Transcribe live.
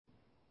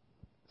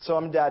So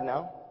I'm a dad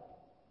now.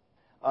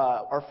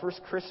 Our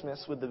first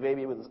Christmas with the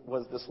baby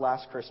was this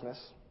last Christmas.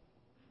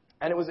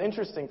 And it was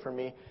interesting for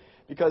me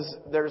because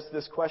there's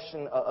this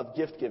question of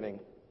gift giving.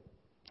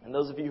 And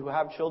those of you who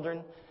have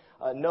children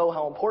know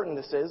how important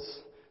this is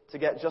to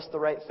get just the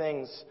right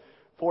things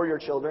for your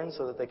children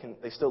so that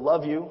they still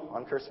love you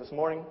on Christmas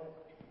morning.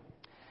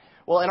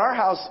 Well, in our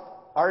house,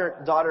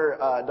 our daughter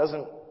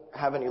doesn't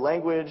have any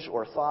language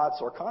or thoughts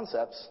or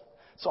concepts.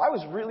 So I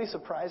was really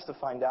surprised to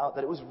find out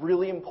that it was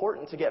really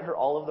important to get her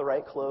all of the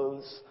right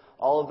clothes,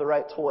 all of the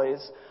right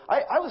toys.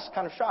 I was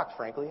kind of shocked,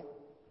 frankly.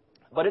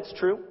 But it's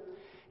true.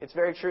 It's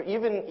very true.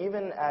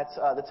 Even at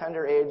the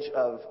tender age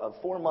of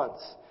 4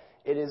 months,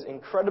 it is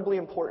incredibly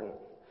important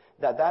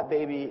that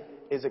baby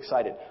is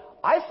excited.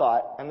 I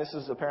thought, and this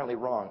is apparently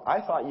wrong,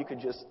 I thought you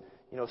could just,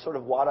 sort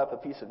of wad up a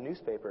piece of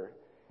newspaper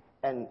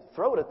and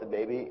throw it at the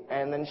baby,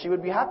 and then she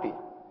would be happy.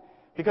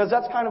 Because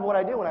that's kind of what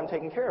I do when I'm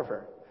taking care of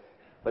her.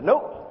 But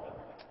nope.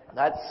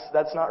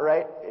 That's not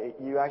right.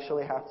 You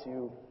actually have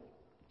to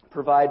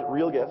provide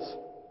real gifts.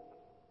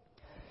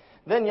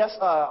 Then,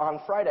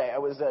 on Friday, I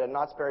was at a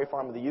Knott's Berry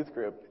Farm with the youth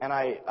group, and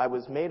I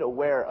was made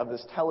aware of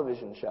this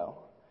television show.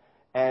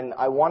 And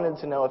I wanted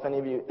to know if any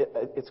of you,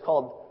 it's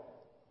called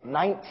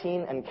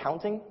 19 and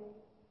Counting.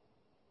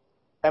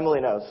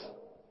 Emily knows.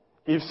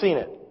 You've seen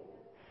it.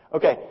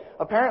 Okay.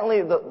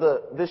 Apparently,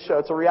 this show,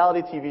 it's a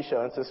reality TV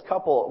show, and it's this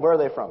couple. Where are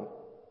they from?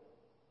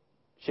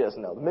 She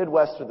doesn't know. The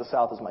Midwest or the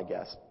South is my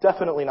guess.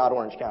 Definitely not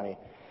Orange County.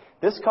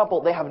 This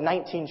couple, they have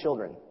 19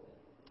 children.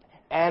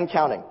 And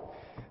counting.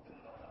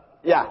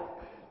 Yeah.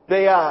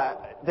 They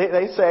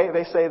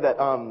say that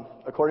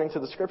according to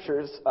the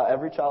scriptures,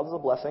 every child is a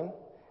blessing.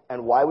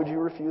 And why would you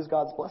refuse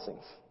God's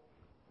blessings?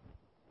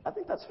 I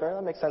think that's fair.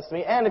 That makes sense to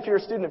me. And if you're a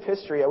student of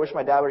history, I wish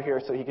my dad were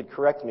here so he could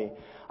correct me.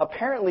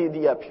 Apparently,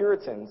 the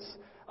Puritans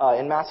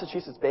in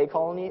Massachusetts Bay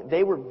Colony,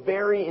 they were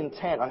very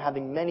intent on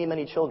having many,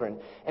 many children.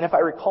 And if I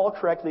recall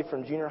correctly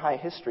from junior high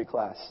history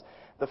class,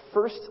 the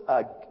first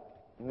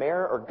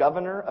mayor or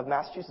governor of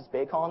Massachusetts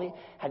Bay Colony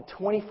had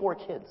 24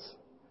 kids.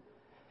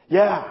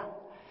 Yeah,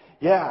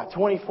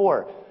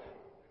 24.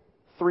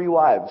 3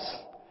 wives.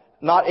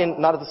 Not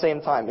at the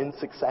same time, in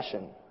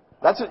succession.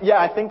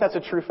 I think that's a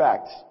true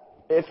fact.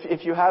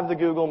 If you have the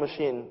Google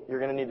machine, you're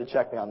going to need to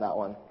check me on that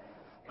one.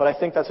 But I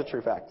think that's a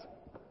true fact.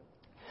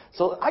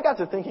 So I got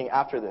to thinking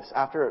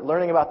after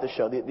learning about this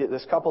show,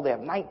 this couple, they have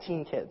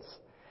 19 kids.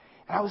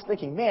 And I was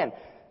thinking, man,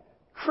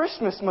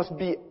 Christmas must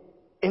be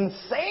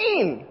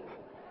insane.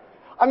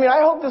 I mean,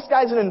 I hope this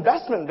guy's an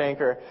investment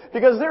banker,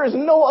 because there is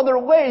no other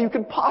way you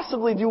could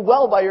possibly do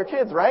well by your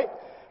kids, right?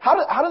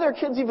 How do their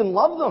kids even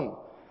love them?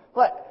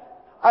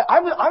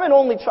 I'm an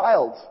only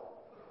child.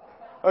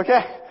 Okay?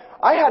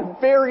 I had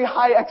very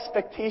high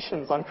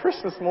expectations on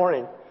Christmas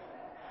morning.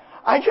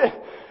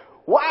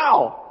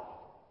 Wow!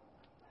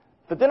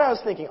 But then I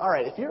was thinking, all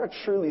right, if you're a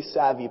truly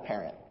savvy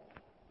parent,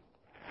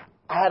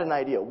 I had an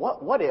idea.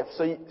 What if,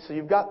 so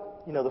you've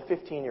got, the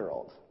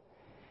 15-year-old,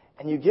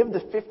 and you give the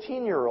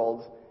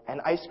 15-year-old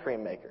an ice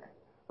cream maker,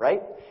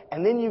 right?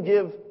 And then you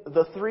give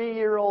the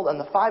 3-year-old and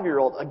the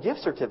 5-year-old a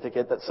gift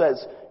certificate that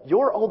says,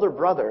 your older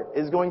brother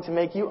is going to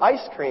make you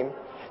ice cream.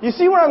 You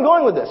see where I'm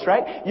going with this,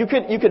 right? You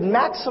could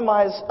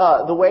maximize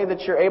the way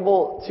that you're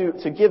able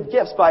to give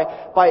gifts by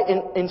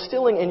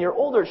instilling in your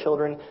older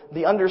children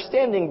the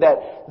understanding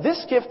that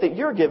this gift that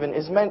you're given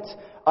is meant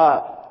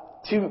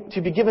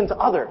to be given to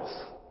others,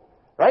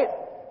 right?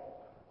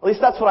 At least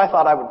that's what I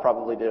thought I would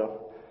probably do.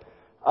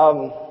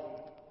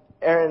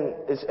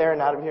 Is Erin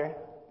out of here?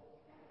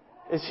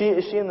 Is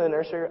she in the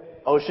nursery?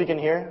 Oh, she can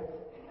hear?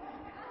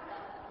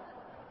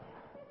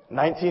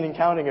 19 and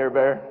counting, Air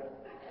Bear.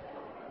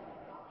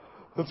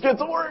 Let's get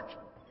to work.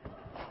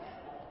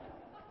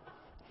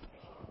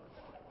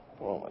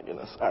 Oh my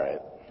goodness. All right.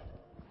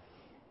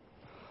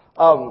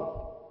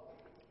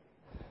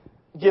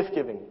 Gift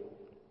giving.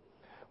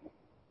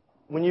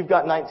 When you've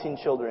got 19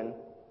 children,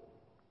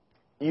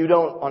 you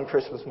don't on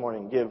Christmas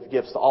morning give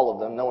gifts to all of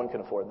them. No one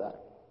can afford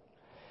that.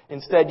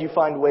 Instead, you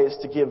find ways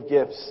to give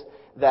gifts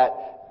that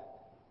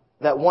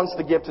once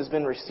the gift has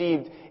been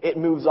received, it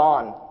moves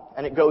on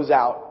and it goes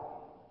out.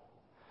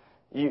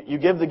 You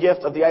give the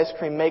gift of the ice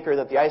cream maker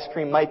that the ice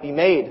cream might be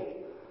made.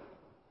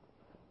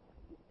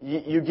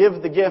 You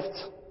give the gift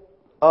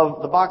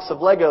of the box of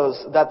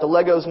Legos that the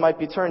Legos might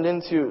be turned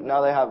into.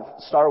 Now they have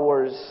Star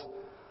Wars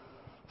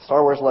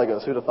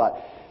Legos. Who'd have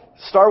thought?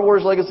 Star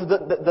Wars Legos,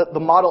 the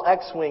Model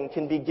X-Wing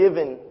can be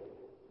given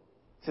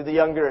to the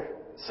younger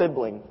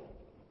sibling.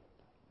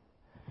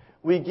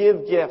 We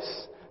give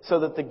gifts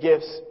so that the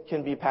gifts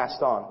can be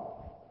passed on.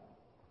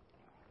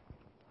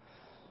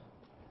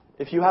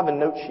 If you have a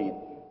note sheet,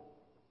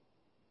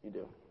 you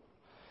do.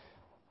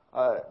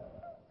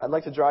 I'd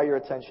like to draw your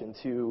attention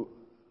to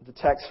the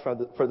text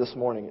for this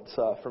morning. It's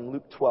from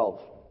Luke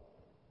 12.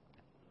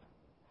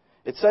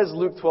 It says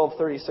Luke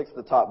 12:36 at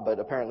the top, but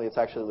apparently it's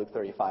actually Luke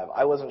 35.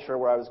 I wasn't sure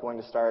where I was going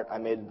to start.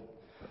 It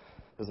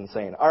was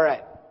insane. All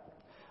right.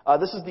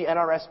 This is the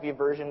NRSV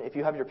version. If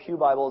you have your Pew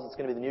Bibles, it's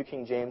going to be the New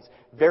King James.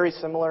 Very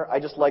similar. I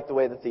just like the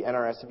way that the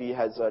NRSV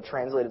has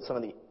translated some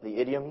of the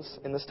idioms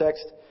in this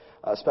text,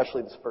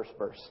 especially this first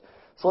verse.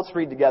 So let's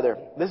read together.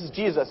 This is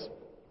Jesus.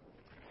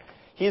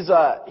 He's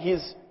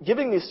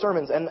giving these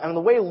sermons, and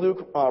the way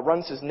Luke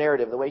runs his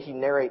narrative, the way he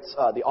narrates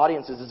the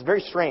audiences is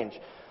very strange.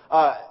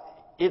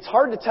 It's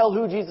hard to tell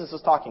who Jesus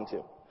is talking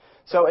to.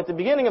 So at the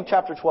beginning of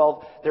chapter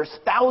 12, there's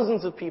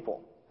thousands of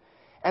people.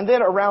 And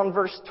then around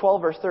verse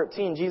 12, verse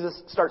 13,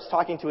 Jesus starts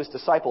talking to his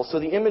disciples. So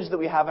the image that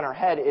we have in our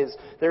head is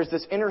there's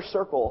this inner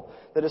circle,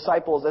 the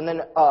disciples, and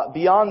then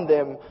beyond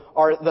them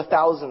are the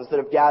thousands that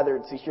have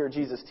gathered to hear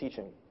Jesus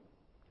teaching.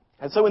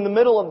 And so in the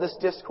middle of this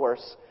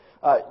discourse,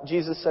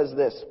 Jesus says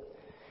this,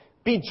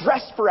 "Be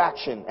dressed for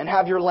action and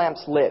have your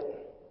lamps lit.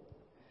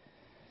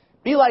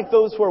 Be like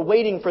those who are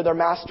waiting for their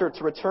master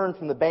to return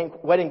from the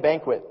wedding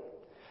banquet,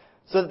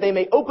 so that they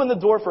may open the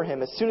door for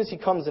him as soon as he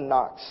comes and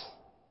knocks.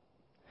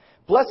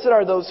 Blessed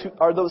are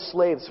those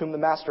slaves whom the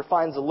master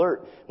finds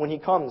alert when he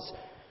comes.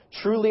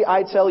 Truly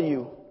I tell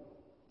you,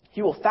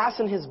 he will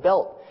fasten his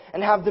belt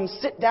and have them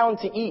sit down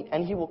to eat,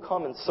 and he will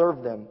come and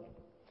serve them.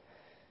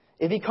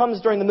 If he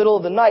comes during the middle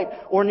of the night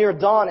or near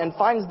dawn and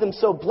finds them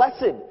so,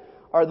 blessed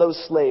are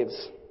those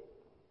slaves.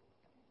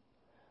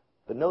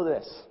 But know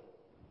this,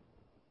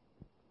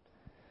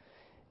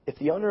 if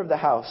the owner of the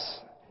house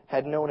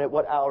had known at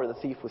what hour the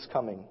thief was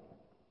coming,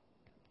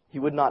 he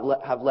would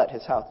not have let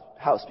his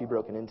house be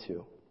broken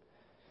into.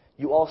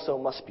 You also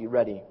must be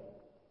ready,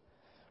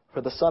 for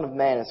the Son of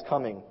Man is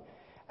coming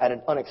at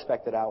an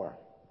unexpected hour."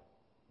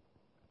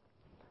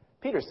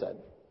 Peter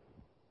said,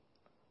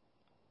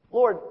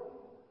 "Lord,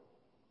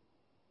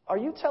 are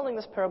you telling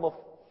this parable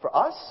for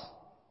us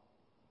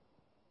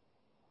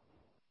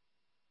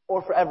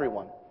or for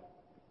everyone?"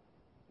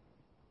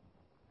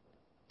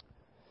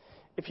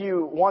 If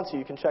you want to,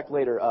 you can check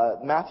later.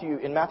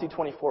 In Matthew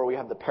 24, we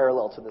have the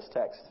parallel to this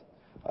text.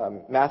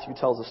 Matthew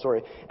tells the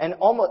story. And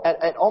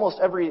at almost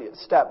every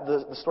step,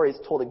 the story is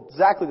told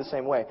exactly the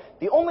same way.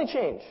 The only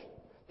change,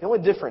 the only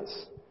difference,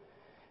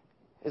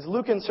 is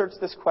Luke inserts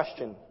this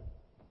question.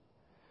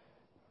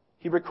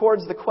 He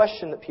records the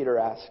question that Peter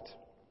asked.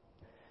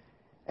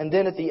 And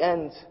then at the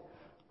end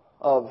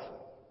of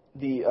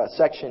the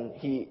section,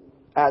 he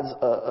adds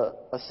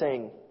a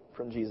saying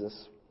from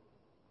Jesus.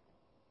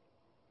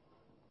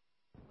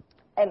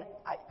 And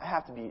I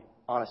have to be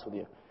honest with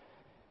you.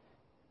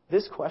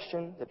 This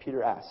question that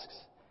Peter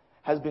asks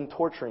has been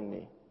torturing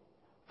me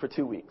for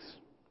 2 weeks.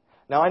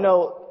 Now, I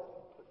know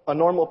a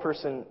normal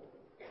person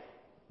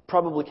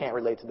probably can't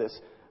relate to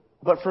this,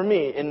 but for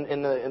me,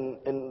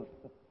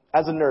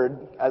 as a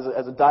nerd,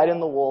 as a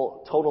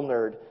dyed-in-the-wool total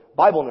nerd,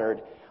 Bible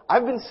nerd,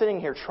 I've been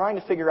sitting here trying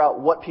to figure out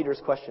what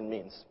Peter's question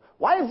means.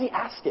 Why does he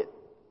ask it?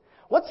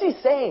 What's he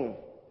saying?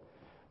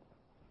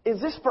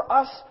 Is this for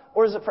us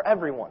or is it for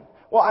everyone?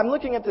 Well, I'm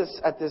looking at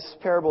this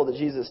parable that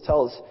Jesus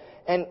tells,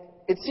 and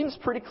it seems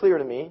pretty clear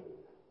to me,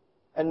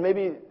 and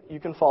maybe you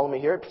can follow me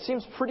here, it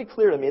seems pretty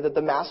clear to me that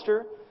the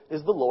Master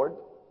is the Lord.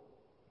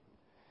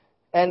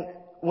 And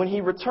when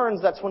he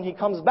returns, that's when he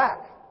comes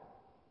back.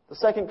 The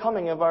second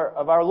coming of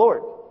our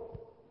Lord.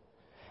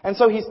 And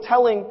so he's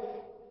telling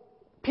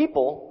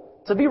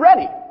people to be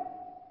ready.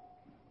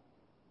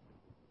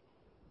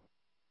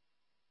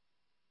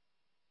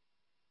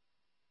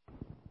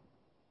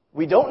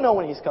 We don't know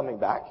when he's coming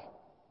back.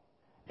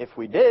 If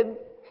we did,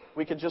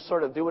 we could just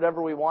sort of do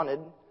whatever we wanted,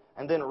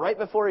 and then right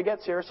before he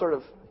gets here, sort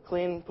of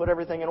put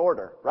everything in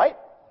order, right?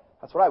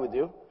 That's what I would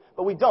do.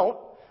 But we don't,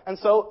 and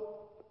so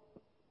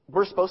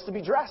we're supposed to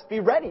be dressed, be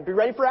ready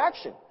for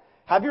action.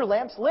 Have your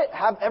lamps lit,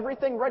 have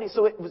everything ready.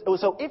 So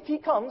if he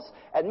comes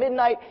at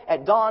midnight,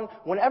 at dawn,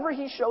 whenever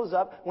he shows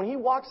up, when he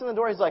walks in the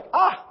door, he's like,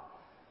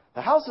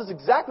 the house is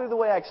exactly the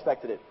way I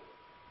expected it.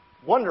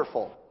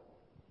 Wonderful.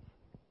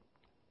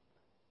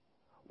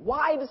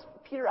 Why does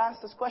Peter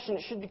ask this question?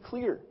 It should be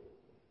clear.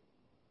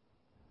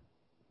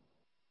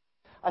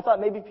 I thought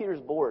maybe Peter's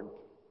bored.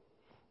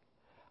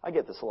 I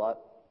get this a lot.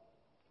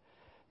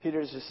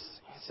 Peter's just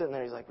sitting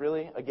there. He's like,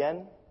 really?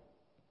 Again?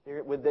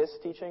 With this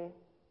teaching,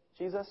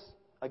 Jesus?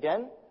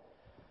 Again?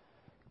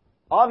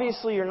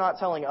 Obviously, you're not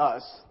telling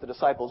us, the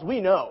disciples. We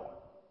know.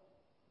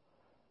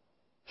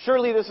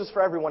 Surely this is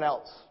for everyone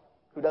else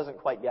who doesn't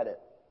quite get it.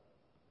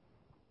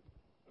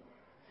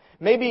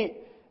 Maybe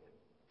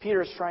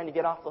Peter's trying to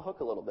get off the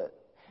hook a little bit.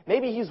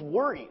 Maybe he's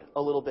worried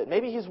a little bit.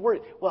 Maybe he's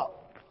worried.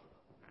 Well,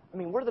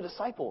 we're the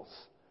disciples.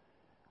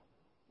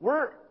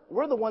 We're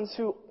the ones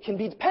who can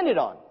be depended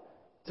on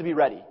to be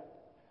ready.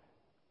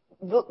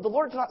 The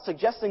Lord's not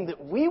suggesting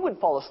that we would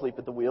fall asleep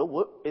at the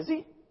wheel, is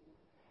he?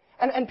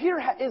 And Peter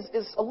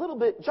is a little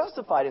bit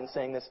justified in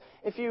saying this.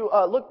 If you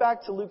look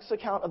back to Luke's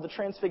account of the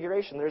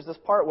Transfiguration, there's this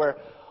part where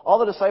all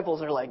the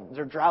disciples are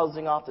they're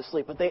drowsing off to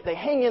sleep, but they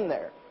hang in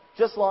there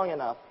just long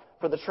enough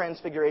for the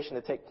Transfiguration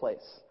to take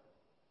place.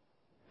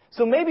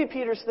 So maybe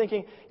Peter's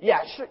thinking, yeah,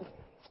 sure,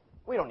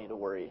 we don't need to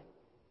worry.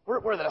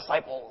 We're the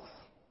disciples.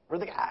 We're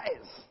the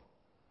guys.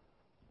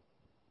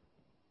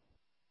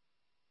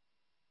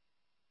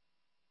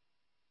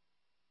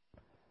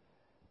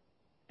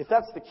 if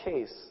that's the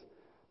case,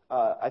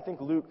 I think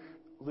Luke,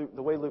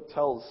 the way Luke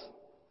tells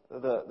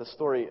the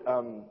story,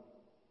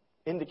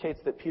 indicates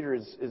that Peter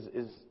is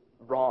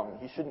wrong.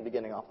 He shouldn't be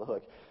getting off the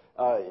hook.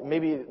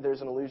 Maybe there's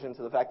an allusion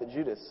to the fact that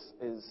Judas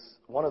is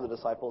one of the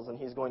disciples and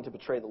he's going to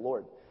betray the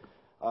Lord.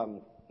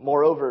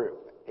 Moreover,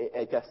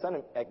 at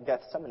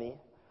Gethsemane,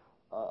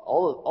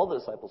 all the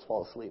disciples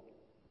fall asleep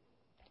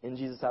in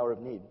Jesus' hour of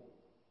need.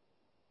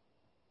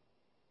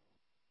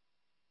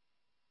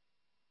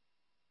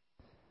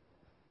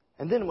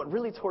 And then what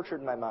really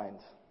tortured my mind,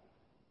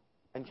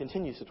 and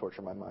continues to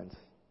torture my mind,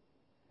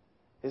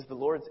 is the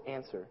Lord's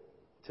answer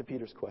to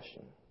Peter's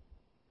question.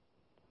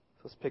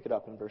 So let's pick it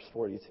up in verse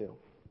 42.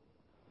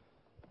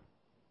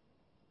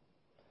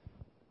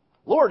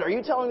 Lord, are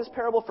you telling this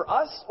parable for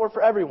us or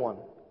for everyone?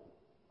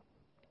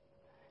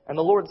 And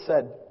the Lord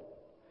said,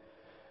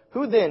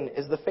 who then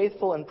is the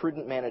faithful and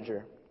prudent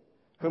manager,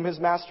 whom his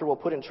master will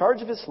put in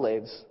charge of his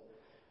slaves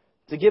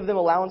to give them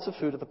allowance of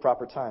food at the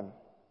proper time?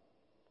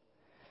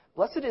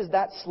 Blessed is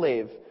that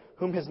slave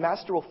whom his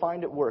master will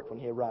find at work when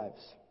he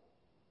arrives.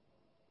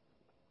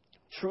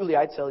 Truly,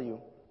 I tell you,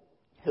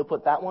 he'll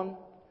put that one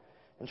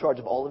in charge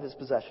of all of his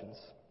possessions.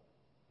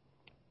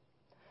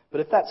 But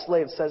if that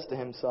slave says to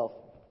himself,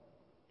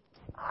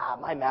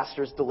 my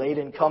master's delayed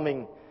in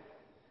coming,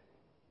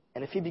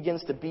 and if he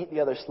begins to beat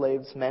the other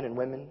slaves, men and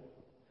women,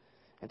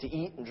 and to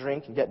eat and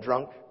drink and get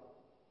drunk,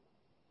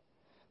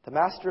 the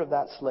master of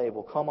that slave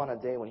will come on a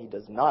day when he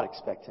does not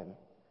expect him,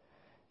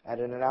 and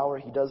in an hour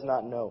he does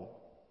not know,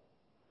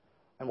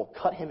 and will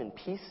cut him in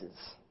pieces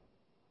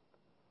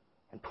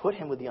and put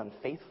him with the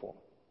unfaithful.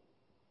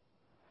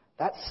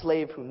 That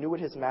slave who knew what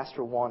his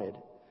master wanted,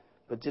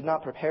 but did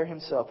not prepare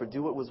himself or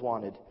do what was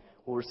wanted,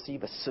 will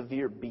receive a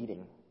severe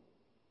beating.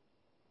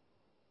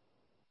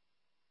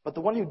 But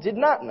the one who did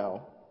not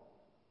know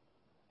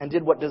and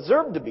did what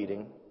deserved a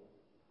beating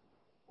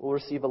will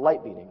receive a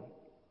light beating.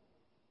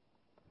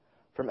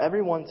 From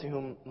everyone to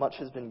whom much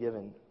has been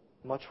given,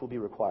 much will be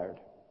required.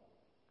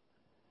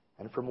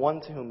 And from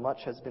one to whom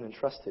much has been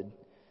entrusted,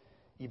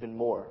 even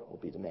more will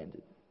be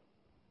demanded.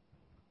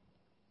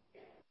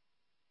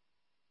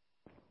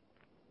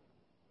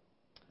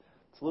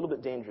 It's a little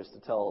bit dangerous to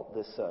tell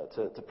this,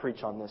 to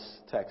preach on this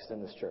text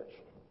in this church.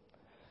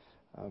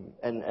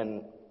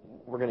 And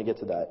we're going to get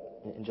to that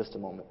in just a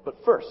moment. But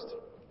first,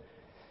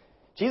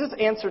 Jesus'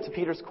 answer to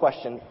Peter's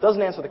question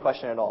doesn't answer the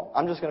question at all.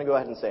 I'm just going to go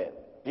ahead and say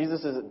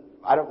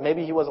it.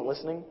 Maybe he wasn't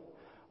listening,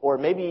 or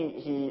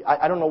maybe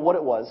I don't know what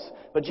it was,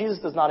 but Jesus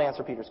does not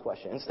answer Peter's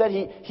question. Instead,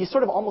 he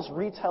sort of almost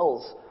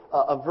retells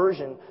a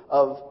version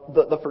of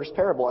the first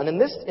parable. And in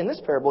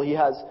this parable, he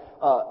has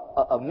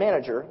a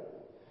manager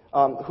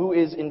who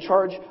is in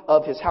charge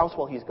of his house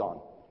while he's gone.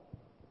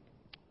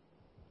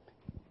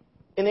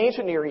 In the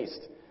ancient Near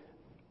East,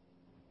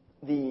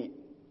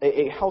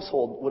 a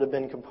household would have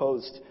been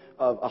composed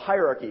of a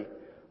hierarchy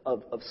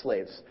of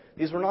slaves.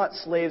 These were not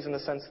slaves in the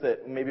sense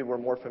that maybe we're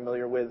more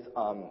familiar with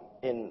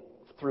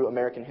through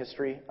American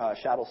history,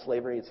 chattel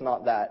slavery. It's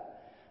not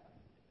that.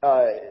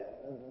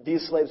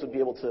 These slaves would be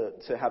able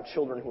to have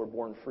children who were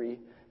born free.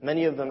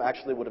 Many of them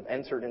actually would have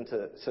entered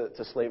into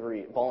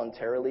slavery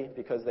voluntarily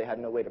because they had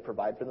no way to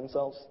provide for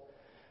themselves.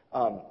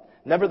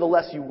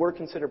 Nevertheless, you were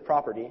considered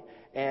property,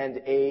 and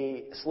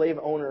a slave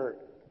owner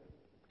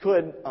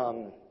could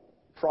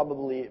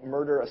probably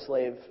murder a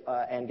slave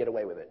and get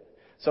away with it.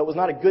 So it was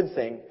not a good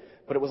thing,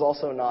 but it was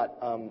also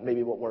not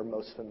maybe what we're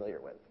most familiar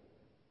with.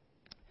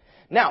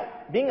 Now,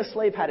 being a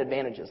slave had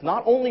advantages.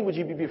 Not only would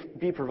you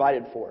be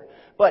provided for,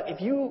 but if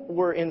you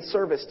were in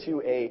service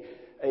to a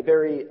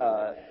very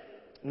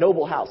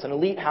noble house, an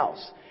elite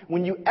house,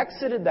 when you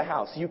exited the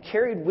house, you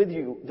carried with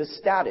you the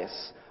status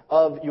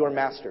of your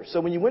master.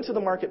 So when you went to the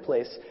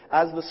marketplace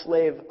as the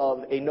slave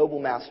of a noble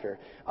master,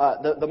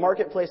 the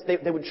marketplace,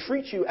 they would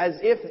treat you as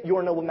if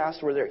your noble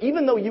master were there.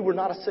 Even though you were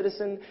not a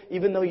citizen,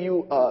 even though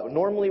you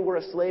normally were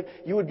a slave,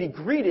 you would be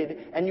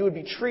greeted and you would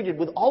be treated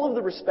with all of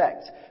the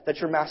respect that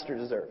your master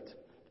deserved.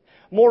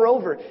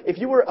 Moreover, if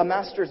you were a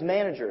master's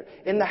manager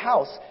in the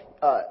house,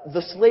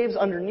 the slaves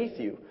underneath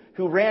you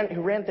who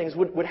ran things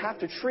would have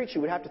to treat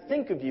you, would have to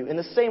think of you in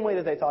the same way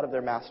that they thought of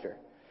their master.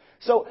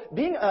 So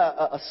being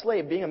a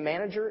slave, being a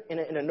manager in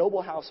a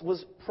noble house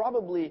was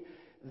probably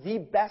the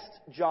best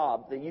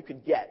job that you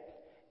could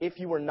get if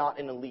you were not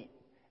an elite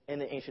in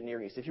the ancient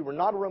Near East. If you were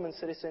not a Roman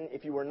citizen,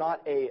 if you were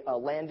not a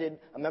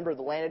member of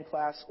the landed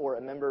class or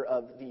a member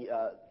of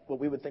the what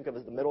we would think of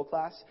as the middle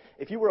class,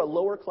 if you were a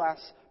lower class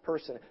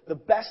person, the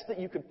best that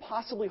you could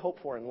possibly hope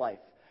for in life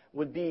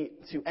would be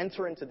to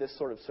enter into this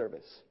sort of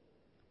service.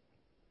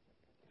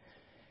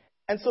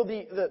 And so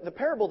the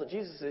parable that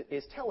Jesus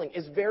is telling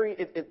is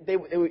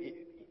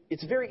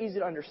it's very easy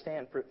to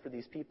understand for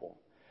these people.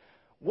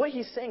 What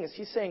he's saying is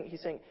he's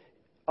saying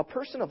a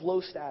person of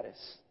low status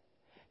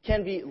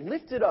can be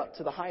lifted up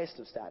to the highest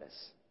of status,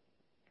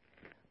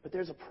 but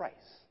there's a price.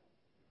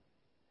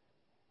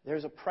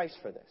 There's a price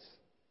for this.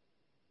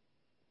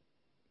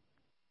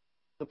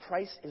 The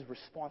price is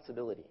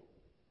responsibility.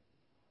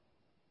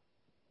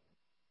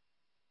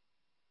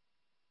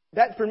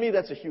 For me,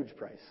 that's a huge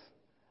price.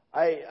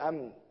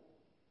 I'm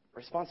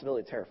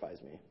Responsibility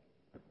terrifies me.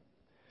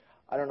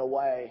 I don't know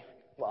why.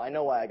 Well, I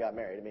know why I got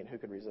married. I mean, who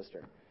could resist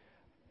her?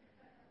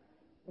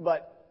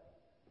 But,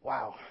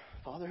 wow,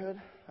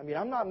 fatherhood? I mean,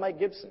 I'm not Mike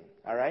Gibson,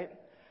 all right?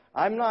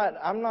 I'm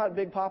not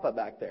Big Papa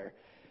back there.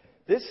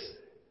 This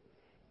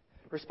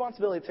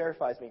responsibility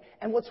terrifies me.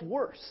 And what's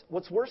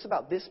worse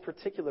about this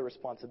particular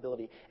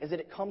responsibility is that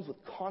it comes with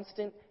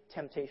constant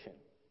temptation.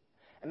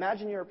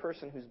 Imagine you're a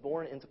person who's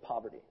born into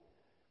poverty.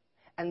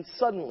 And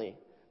suddenly,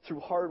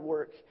 through hard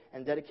work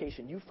and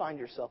dedication, you find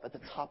yourself at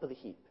the top of the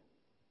heap.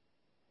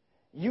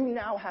 You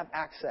now have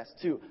access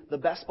to the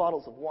best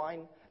bottles of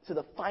wine, to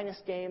the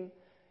finest game.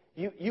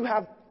 You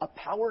have a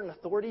power and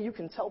authority. You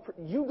can tell,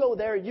 you go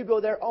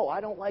there, oh, I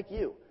don't like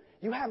you.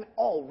 You have it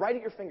all right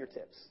at your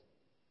fingertips.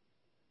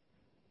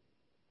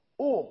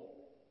 Oh,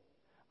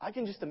 I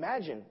can just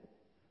imagine.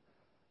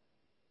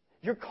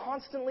 You're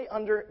constantly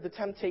under the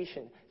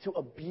temptation to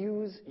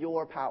abuse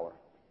your power.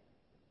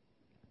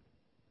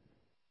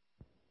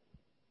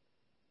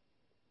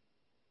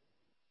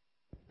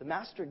 The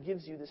master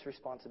gives you this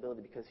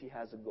responsibility because he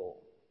has a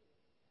goal.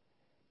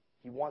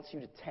 He wants you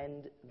to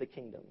tend the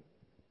kingdom,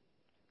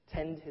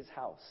 tend his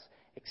house,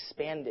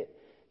 expand it,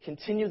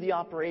 continue the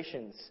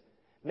operations,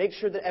 make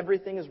sure that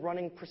everything is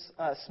running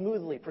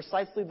smoothly,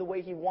 precisely the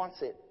way he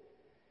wants it.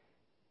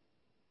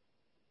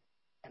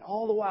 And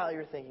all the while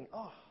you're thinking,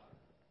 oh,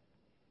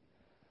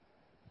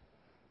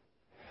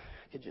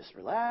 I could just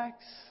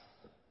relax,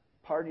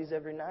 parties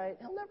every night.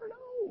 He'll never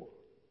know.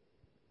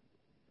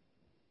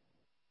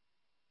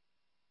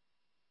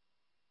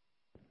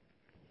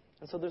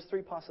 And so there's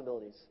three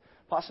possibilities.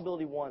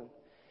 Possibility one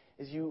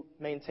is you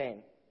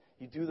maintain.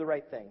 You do the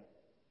right thing.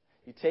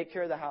 You take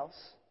care of the house.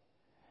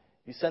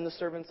 You send the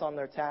servants on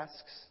their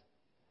tasks.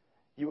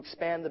 You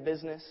expand the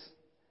business.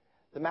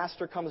 The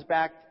master comes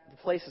back. The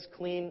place is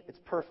clean. It's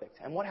perfect.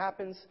 And what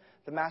happens?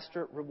 The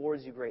master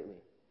rewards you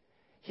greatly.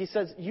 He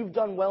says, you've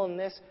done well in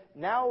this.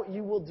 Now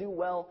you will do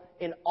well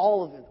in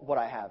all of what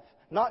I have.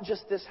 Not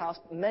just this house,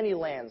 but many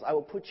lands. I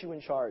will put you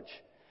in charge.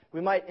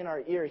 We might, in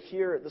our ear,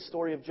 hear the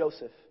story of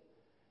Joseph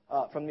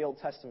from the Old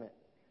Testament,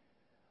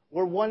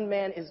 where one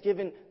man is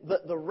given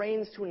the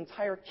reins to an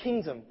entire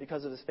kingdom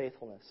because of his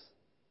faithfulness.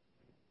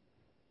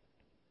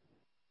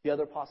 The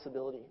other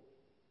possibility,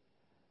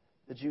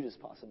 the Judas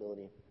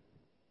possibility,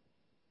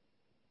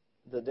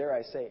 the, dare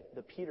I say,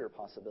 the Peter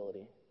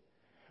possibility.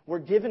 We're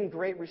given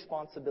great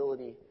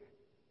responsibility.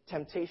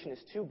 Temptation is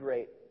too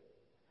great.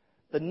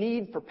 The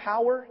need for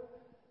power,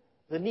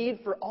 the need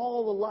for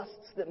all the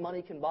lusts that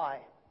money can buy,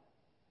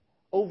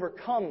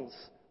 overcomes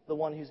the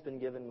one who's been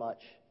given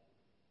much.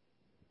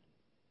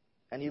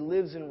 And he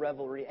lives in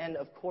revelry. And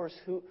of course,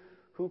 who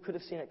could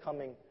have seen it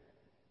coming?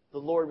 The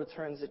Lord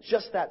returns at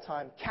just that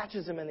time,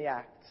 catches him in the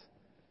act,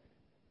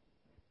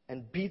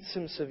 and beats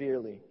him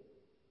severely.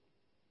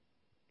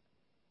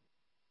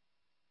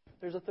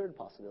 There's a third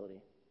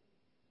possibility.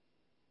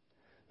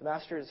 The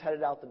master is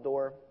headed out the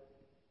door.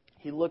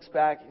 He looks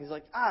back and he's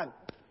like,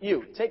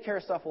 you, take care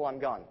of stuff while I'm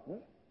gone.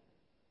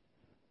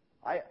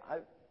 I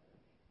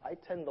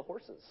tend the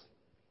horses.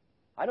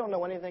 I don't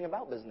know anything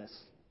about business.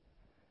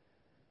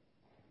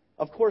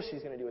 Of course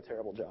he's going to do a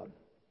terrible job.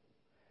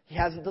 He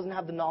doesn't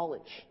have the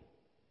knowledge.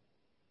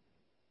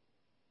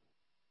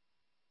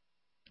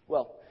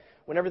 Well,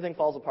 when everything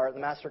falls apart,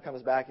 the master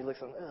comes back. He looks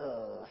at him,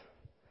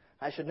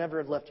 I should never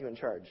have left you in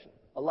charge.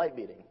 A light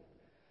beating.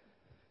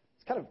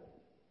 It's kind of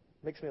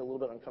makes me a little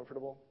bit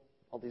uncomfortable,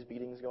 all these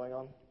beatings going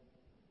on.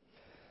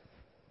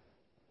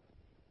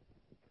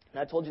 And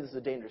I told you this is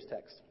a dangerous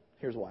text.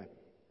 Here's why.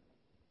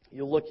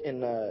 You'll look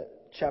in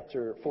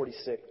chapter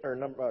 46,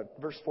 or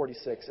verse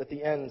 46. At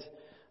the end,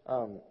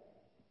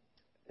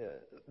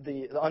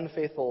 the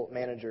unfaithful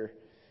manager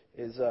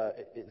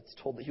it's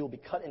told that he will be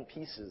cut in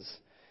pieces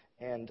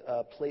and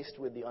placed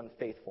with the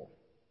unfaithful.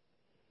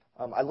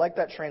 I like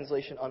that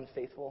translation,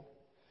 unfaithful.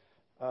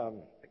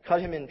 Cut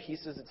him in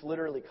pieces. It's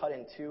literally cut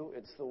in two.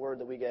 It's the word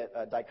that we get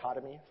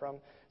dichotomy from.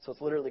 So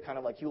it's literally kind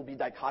of like he will be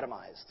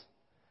dichotomized.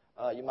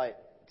 You might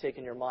take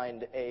in your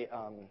mind a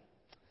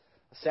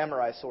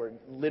samurai sword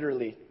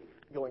literally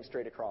going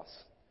straight across.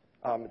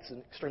 It's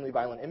an extremely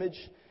violent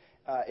image.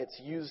 It's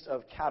used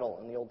of cattle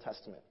in the Old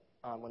Testament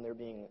when they're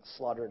being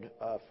slaughtered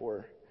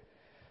for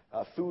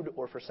food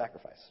or for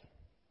sacrifice.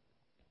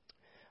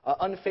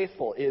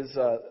 Unfaithful is,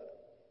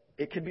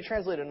 it could be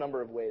translated a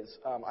number of ways.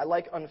 I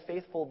like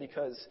unfaithful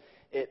because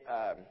it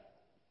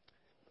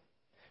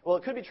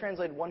could be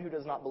translated one who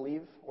does not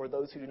believe or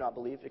those who do not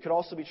believe. It could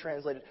also be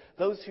translated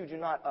those who do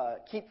not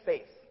keep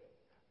faith,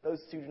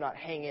 those who do not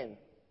hang in.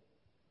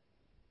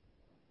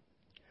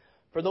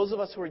 For those of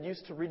us who are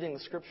used to reading the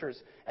Scriptures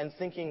and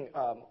thinking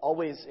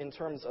always in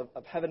terms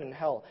of heaven and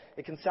hell,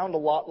 it can sound a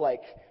lot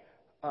like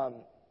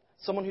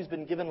someone who's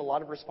been given a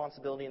lot of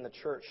responsibility in the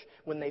church.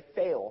 When they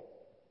fail,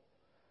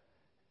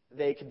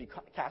 they could be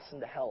cast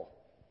into hell.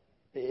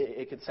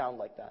 It could sound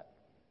like that.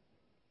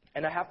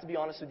 And I have to be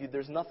honest with you,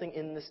 there's nothing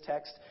in this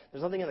text,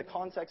 there's nothing in the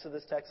context of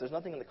this text, there's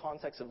nothing in the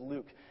context of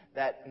Luke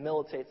that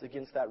militates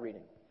against that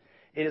reading.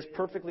 It is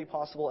perfectly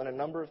possible, and a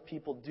number of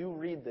people do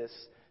read this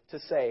to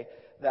say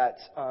that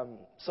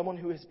someone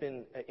who has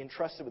been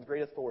entrusted with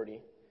great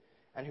authority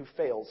and who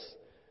fails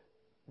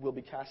will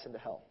be cast into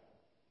hell.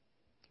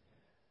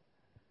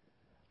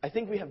 I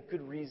think we have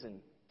good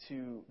reason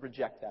to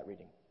reject that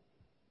reading.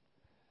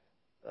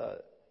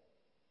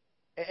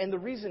 And the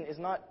reason is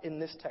not in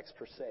this text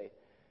per se,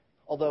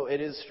 although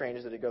it is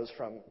strange that it goes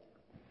from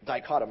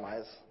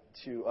dichotomize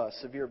to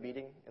severe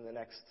beating in the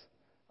next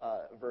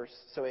verse.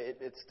 So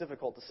it's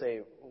difficult to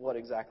say what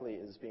exactly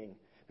is being,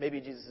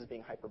 maybe Jesus is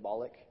being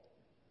hyperbolic.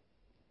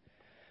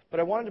 But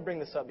I wanted to bring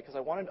this up because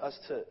I wanted us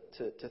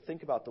to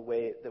think about the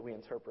way that we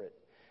interpret.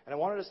 And I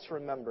wanted us to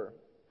remember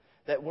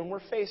that when we're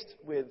faced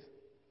with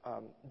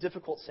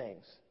difficult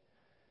sayings,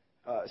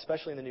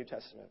 especially in the New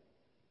Testament,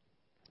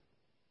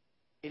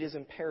 it is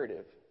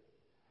imperative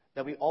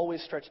that we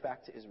always stretch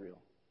back to Israel.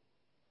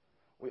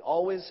 We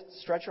always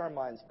stretch our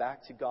minds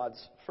back to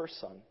God's first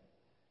son,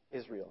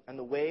 Israel, and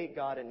the way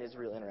God and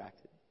Israel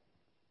interacted.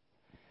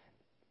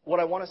 What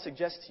I want to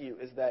suggest to you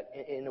is that,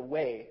 in a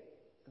way,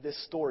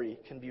 this story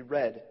can be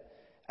read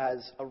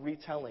as a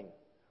retelling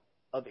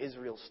of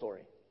Israel's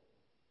story.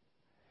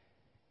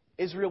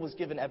 Israel was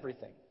given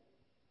everything: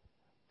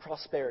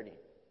 prosperity,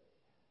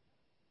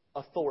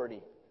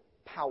 authority,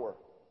 power.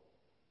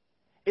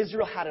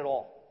 Israel had it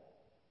all.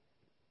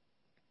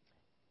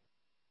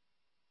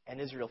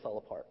 And Israel fell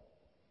apart.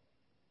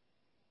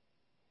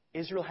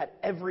 Israel had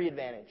every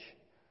advantage,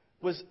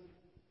 was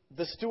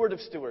the steward of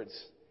stewards,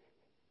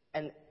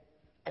 and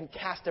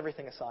cast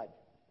everything aside.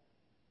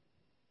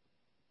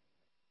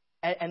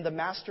 And the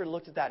master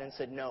looked at that and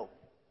said, "No,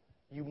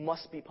 you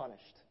must be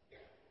punished."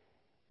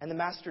 And the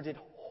master did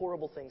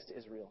horrible things to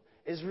Israel.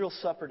 Israel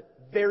suffered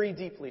very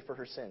deeply for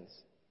her sins.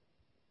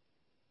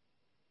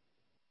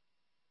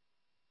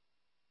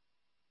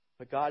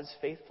 But God's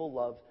faithful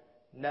love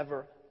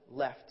never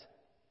left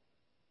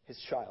His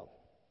child.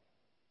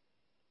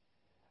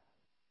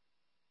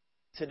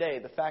 Today,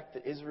 the fact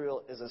that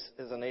Israel is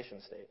a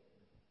nation state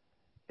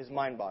is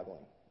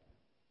mind-boggling.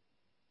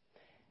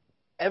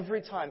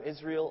 Every time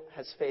Israel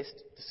has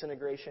faced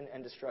disintegration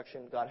and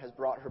destruction, God has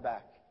brought her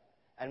back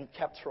and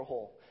kept her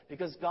whole.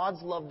 Because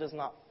God's love does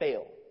not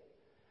fail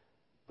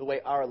the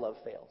way our love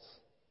fails.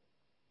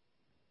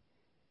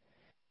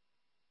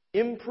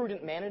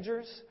 Imprudent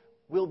managers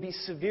will be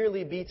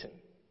severely beaten,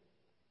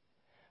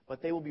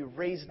 but they will be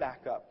raised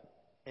back up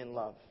in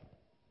love.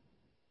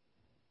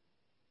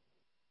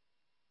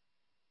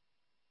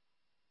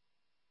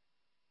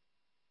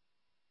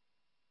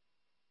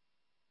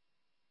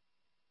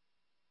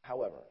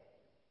 However,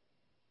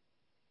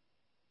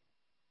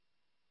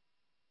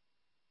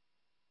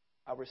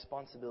 our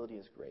responsibility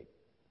is great.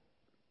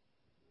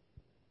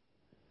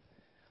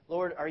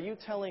 Lord, are you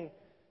telling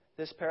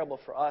this parable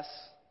for us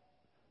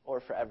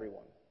or for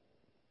everyone?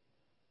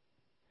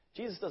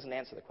 Jesus doesn't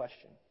answer the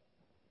question.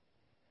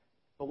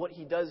 But what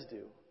He does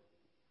do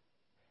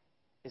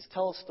is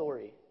tell a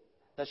story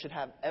that should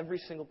have every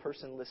single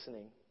person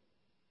listening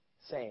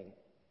saying,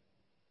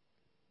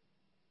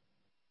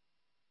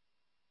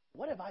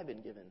 "What have I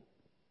been given?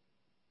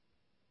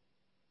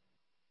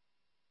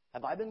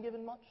 Have I been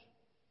given much?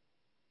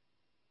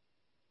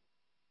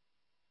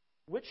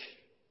 Which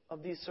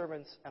of these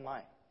servants am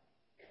I?"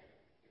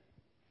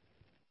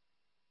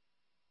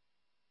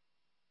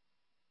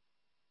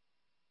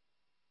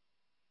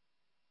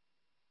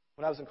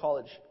 When I was in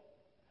college,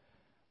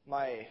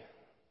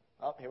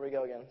 here we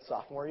go again,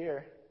 sophomore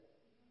year.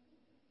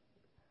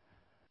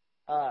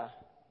 I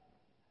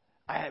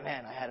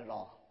had it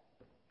all.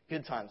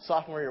 Good times.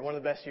 Sophomore year, one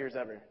of the best years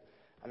ever.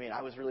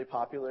 I was really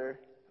popular.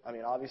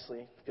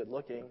 Obviously, good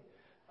looking.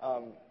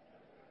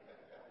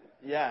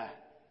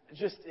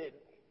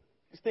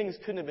 Things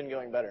couldn't have been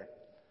going better.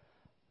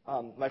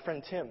 My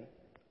friend Tim,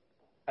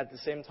 at the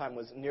same time,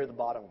 was near the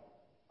bottom.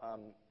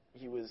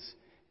 He was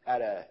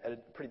at a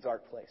pretty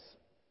dark place.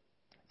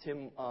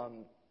 Tim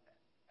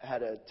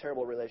had a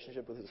terrible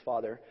relationship with his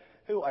father,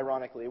 who,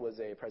 ironically, was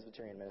a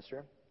Presbyterian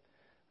minister.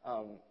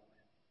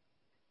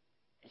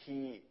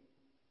 He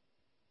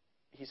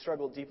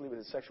struggled deeply with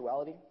his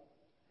sexuality.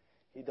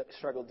 He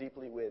struggled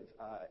deeply with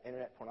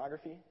internet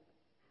pornography.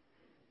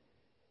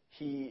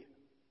 He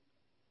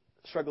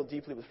struggled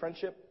deeply with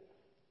friendship.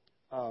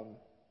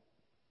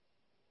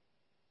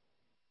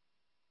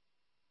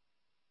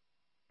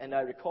 And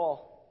I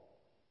recall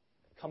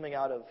coming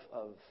out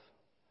of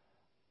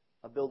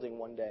a building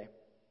one day.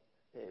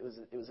 It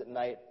was at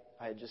night.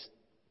 I had just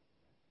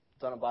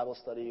done a Bible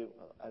study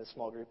at a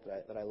small group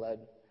that I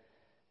led.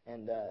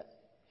 And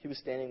he was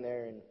standing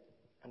there,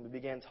 and we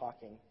began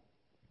talking.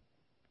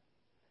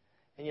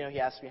 And, he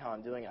asked me how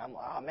I'm doing. And I'm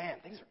like, "Oh, man,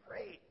 things are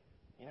great.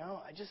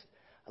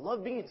 I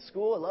love being in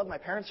school. I love my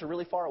parents are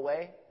really far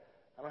away.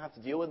 I don't have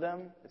to deal with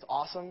them. It's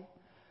awesome.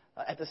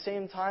 At the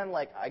same time,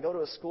 I go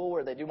to a school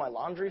where they do my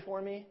laundry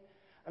for me.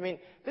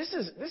 This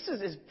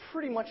is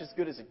pretty much as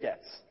good as it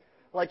gets.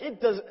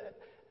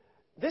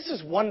 This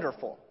is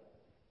wonderful."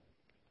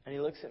 And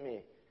he looks at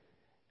me,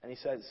 and he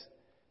says,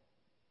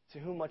 "To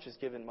whom much is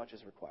given, much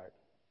is required."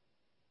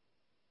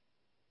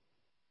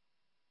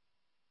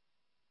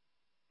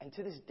 And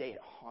to this day,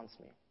 it haunts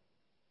me.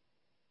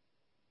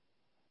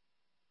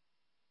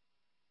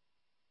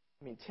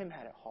 I mean, Tim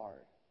had it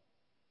hard.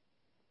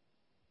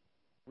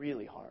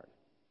 Really hard.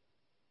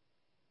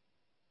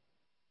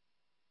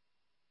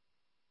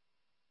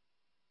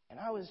 And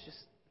I was just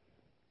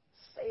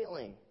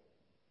sailing,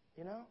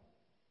 you know?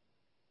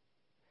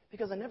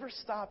 Because I never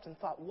stopped and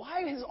thought,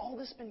 why has all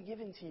this been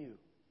given to you?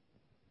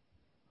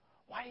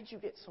 Why did you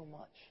get so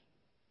much?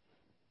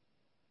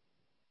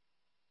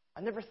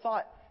 I never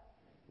thought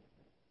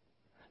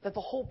that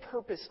the whole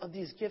purpose of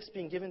these gifts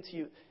being given to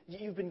you,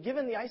 you've been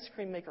given the ice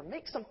cream maker,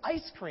 make some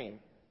ice cream.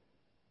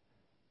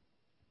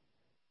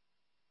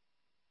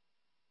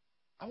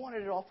 I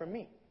wanted it all for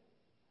me.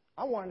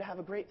 I wanted to have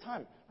a great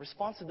time.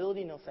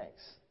 Responsibility, no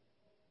thanks.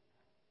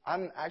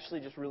 I'm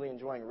actually just really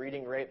enjoying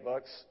reading great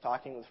books,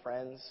 talking with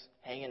friends,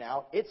 hanging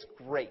out. It's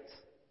great.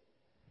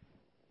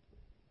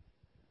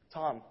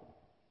 Tom,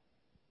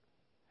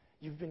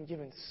 you've been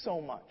given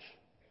so much.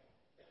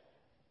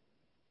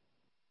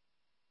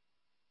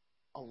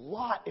 A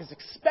lot is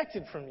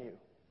expected from you.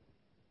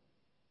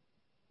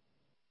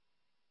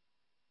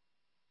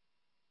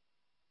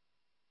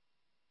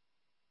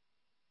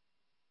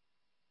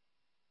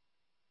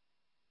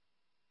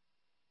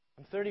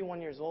 I'm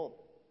 31 years old.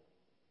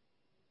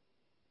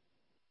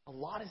 A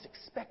lot is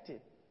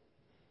expected.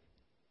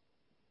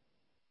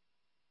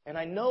 And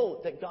I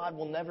know that God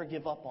will never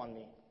give up on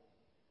me.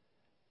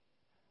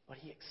 But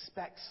He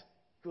expects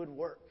good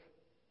work.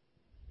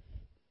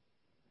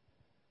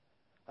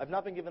 I've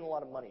not been given a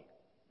lot of money.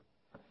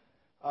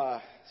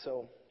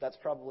 So that's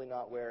probably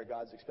not where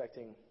God's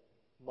expecting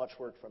much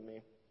work from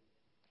me.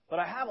 But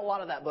I have a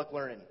lot of that book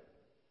learning.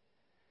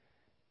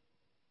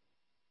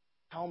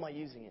 How am I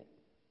using it?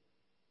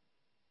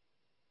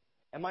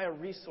 Am I a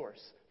resource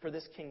for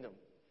this kingdom,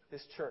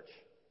 this church?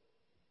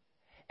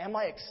 Am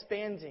I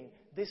expanding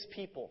this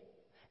people?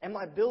 Am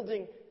I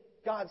building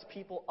God's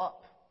people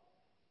up?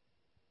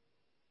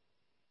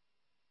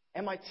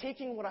 Am I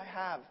taking what I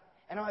have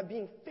and am I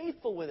being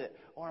faithful with it?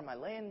 Or am I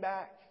laying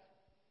back,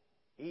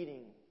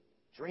 eating,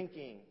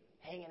 drinking,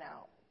 hanging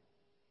out?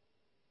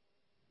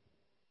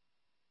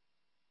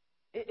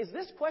 Is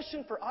this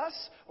question for us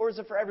or is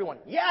it for everyone?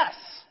 Yes!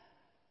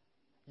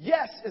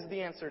 Yes is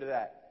the answer to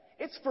that.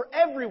 It's for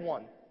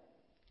everyone.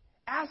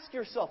 Ask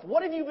yourself,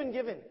 what have you been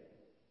given?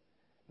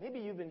 Maybe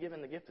you've been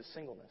given the gift of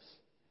singleness.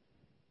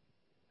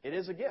 It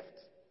is a gift.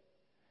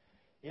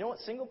 You know what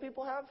single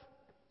people have?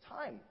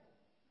 Time.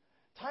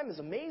 Time is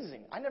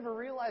amazing. I never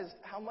realized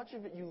how much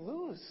of it you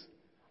lose.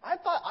 I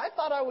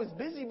thought I was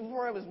busy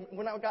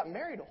when I got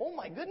married. Oh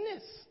my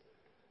goodness.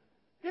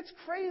 It's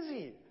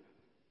crazy.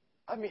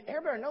 I mean,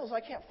 Air Bear knows I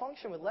can't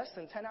function with less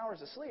than 10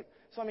 hours of sleep.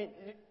 So, I mean,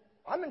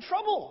 I'm in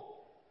trouble.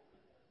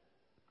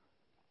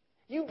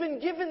 You've been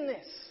given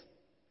this.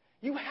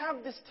 You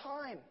have this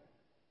time.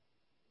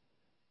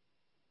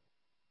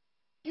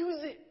 Use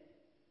it.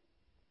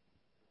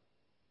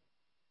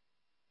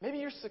 Maybe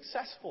you're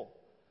successful.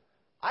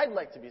 I'd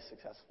like to be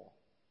successful.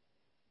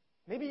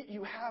 Maybe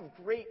you have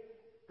great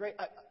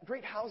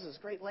houses,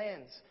 great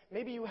lands.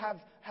 Maybe you have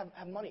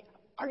money.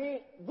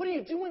 What are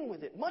you doing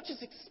with it? Much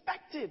is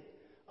expected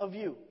of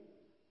you.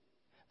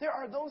 There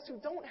are those who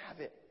don't have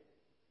it.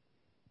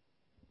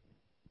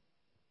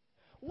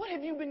 What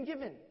have you been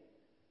given?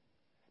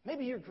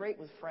 Maybe you're great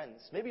with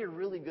friends. Maybe you're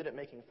really good at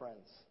making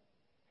friends.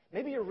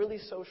 Maybe you're really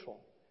social.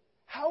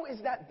 How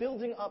is that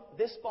building up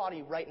this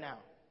body right now?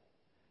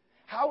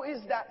 How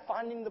is that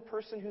finding the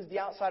person who's the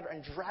outsider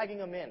and dragging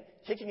them in,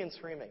 kicking and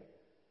screaming?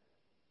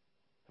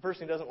 The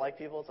person who doesn't like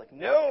people, it's like,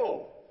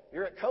 no,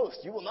 you're at Coast.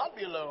 You will not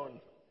be alone.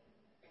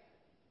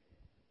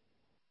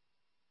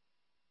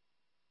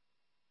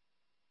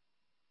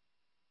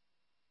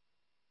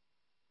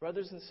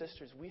 Brothers and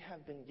sisters, we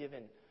have been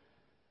given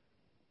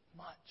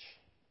much.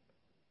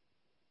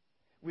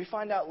 We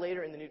find out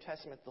later in the New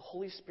Testament the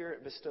Holy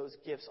Spirit bestows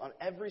gifts on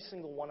every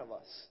single one of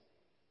us.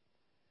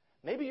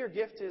 Maybe your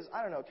gift is,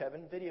 I don't know,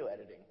 Kevin, video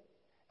editing.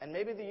 And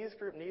maybe the youth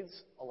group needs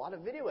a lot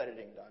of video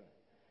editing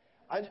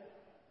done.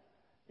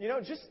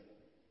 Just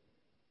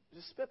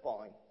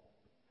spitballing.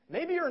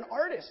 Maybe you're an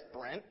artist,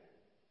 Brent.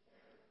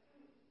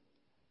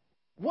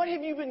 What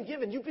have you been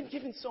given? You've been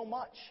given so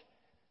much.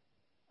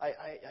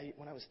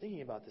 When I was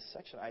thinking about this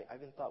section, I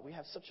even thought we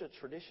have such a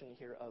tradition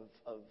here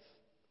of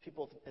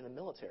people in the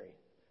military.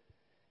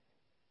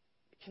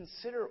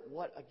 Consider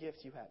what a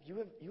gift you have.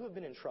 You have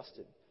been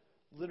entrusted,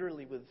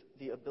 literally, with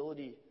the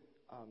ability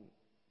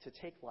to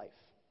take life.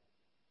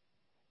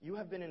 You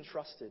have been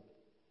entrusted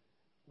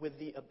with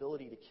the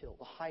ability to kill,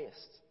 the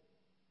highest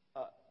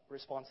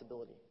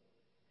responsibility.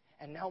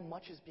 And now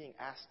much is being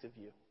asked of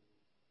you.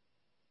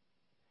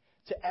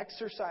 To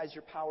exercise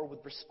your power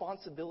with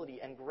responsibility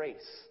and grace.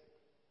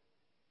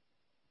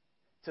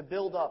 To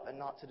build up and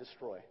not to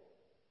destroy.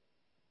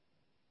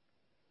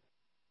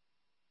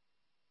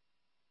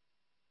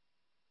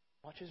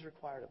 Much is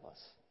required of us.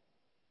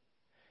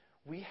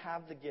 We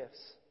have the gifts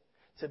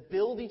to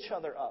build each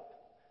other up,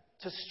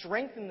 to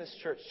strengthen this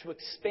church, to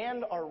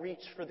expand our reach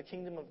for the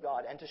kingdom of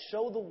God, and to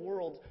show the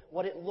world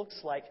what it looks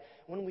like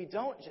when we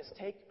don't just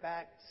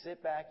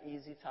sit back,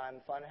 easy time,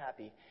 fun,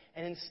 happy.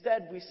 And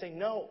instead we say,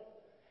 no,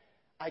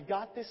 I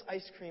got this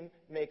ice cream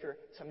maker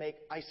to make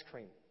ice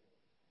cream.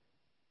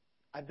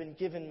 I've been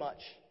given much.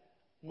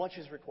 Much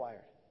is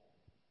required.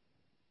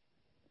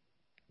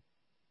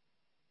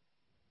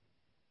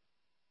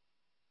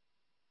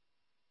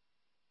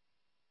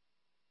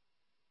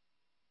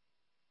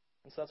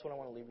 And so that's what I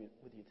want to leave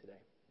with you today.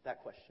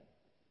 That question.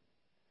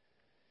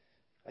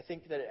 I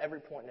think that at every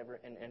point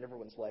in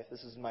everyone's life,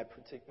 this is my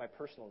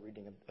personal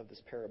reading of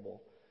this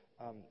parable,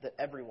 that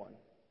everyone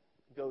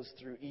goes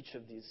through each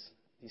of these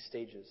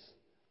stages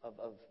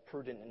of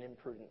prudent and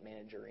imprudent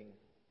managering,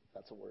 if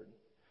that's a word.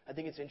 I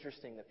think it's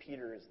interesting that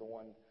Peter is the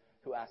one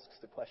who asks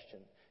the question.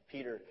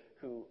 Peter,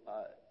 who,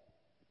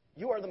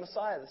 you are the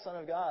Messiah, the Son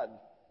of God,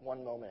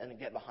 one moment, and then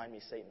get behind me,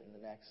 Satan, in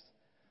the next.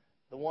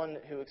 The one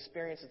who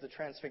experiences the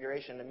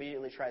transfiguration and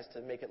immediately tries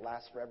to make it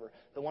last forever.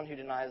 The one who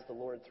denies the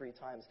Lord 3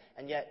 times.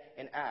 And yet,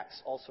 in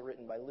Acts, also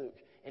written by Luke,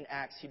 in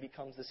Acts he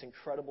becomes this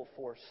incredible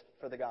force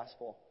for the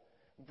gospel,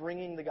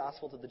 bringing the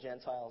gospel to the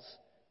Gentiles,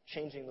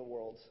 changing the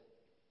world.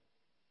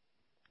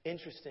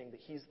 Interesting that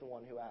he's the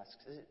one who asks,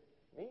 is it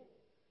me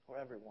or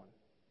everyone?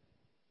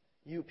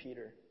 You,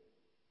 Peter.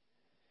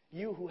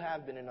 You who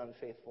have been an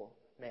unfaithful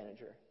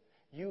manager.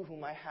 You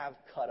whom I have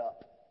cut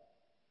up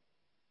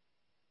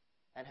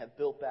and have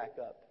built back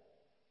up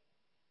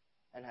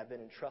and have been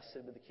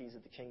entrusted with the keys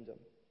of the kingdom.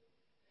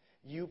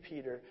 You,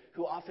 Peter,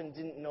 who often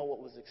didn't know what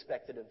was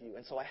expected of you,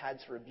 and so I had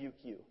to rebuke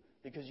you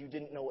because you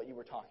didn't know what you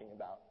were talking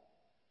about.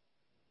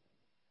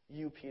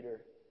 You,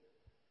 Peter,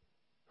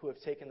 who have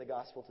taken the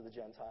gospel to the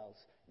Gentiles.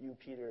 You,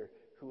 Peter,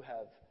 who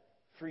have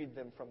freed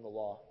them from the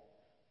law.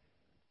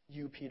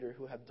 You, Peter,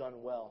 who have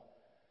done well,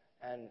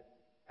 and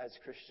as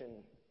Christian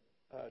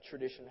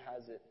tradition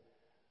has it,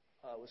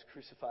 was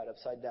crucified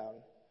upside down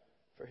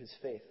for his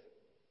faith.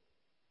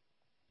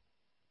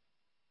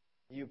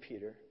 You,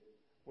 Peter,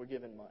 were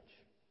given much,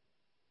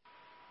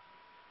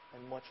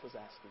 and much was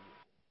asked of you.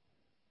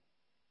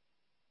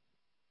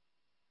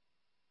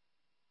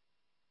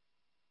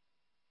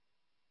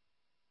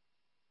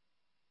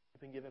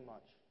 You've been given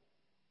much.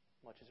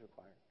 Much is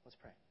required. Let's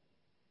pray.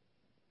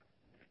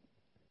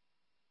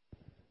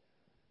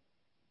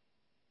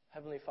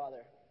 Heavenly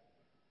Father,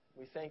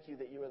 we thank you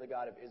that you are the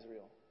God of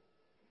Israel,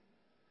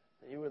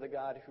 that you are the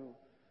God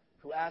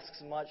who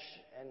asks much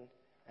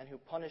and who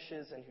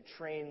punishes and who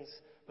trains,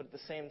 but at the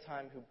same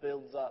time who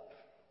builds up,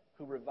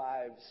 who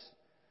revives,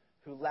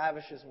 who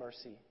lavishes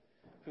mercy,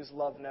 whose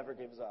love never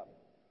gives up.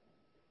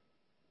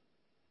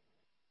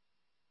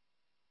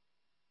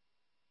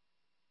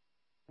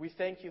 We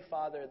thank you,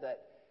 Father,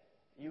 that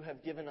you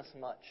have given us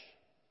much,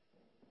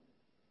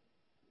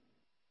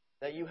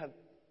 that you have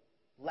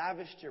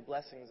lavished your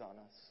blessings on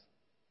us,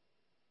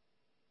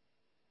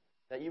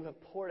 that you have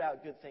poured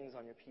out good things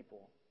on your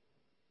people.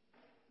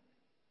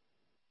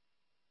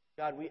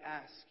 God, we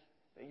ask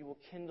that you will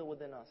kindle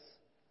within us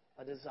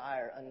a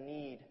desire, a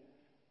need,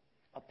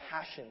 a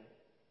passion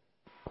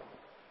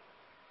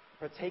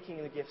for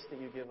taking the gifts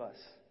that you give us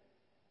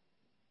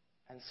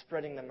and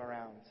spreading them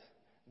around,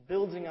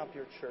 building up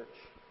your church,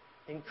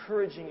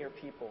 encouraging your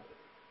people,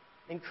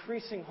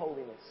 increasing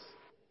holiness,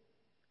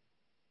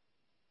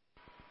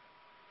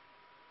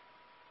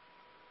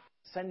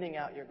 sending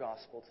out your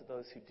gospel to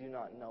those who do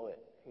not know it,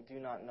 who do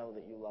not know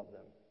that you love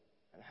them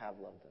and have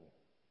loved them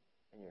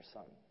in your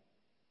Son.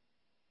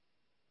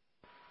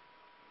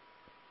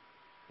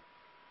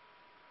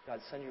 God,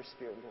 send your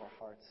Spirit into our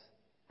hearts.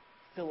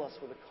 Fill us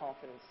with a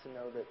confidence to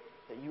know that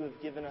you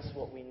have given us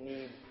what we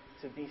need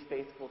to be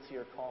faithful to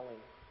your calling.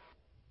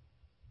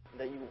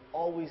 That you will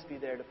always be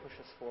there to push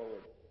us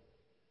forward.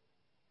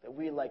 That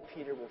we, like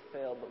Peter, will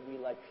fail, but we,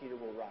 like Peter,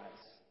 will rise.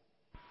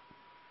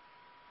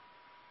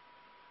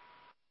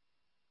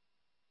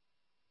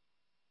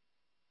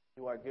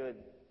 You are good.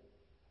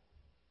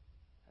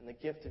 And the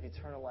gift of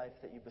eternal life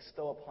that you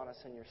bestow upon us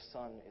in your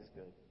Son is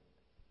good.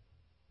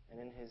 And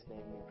in his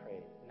name we pray,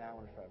 now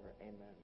and forever. Amen.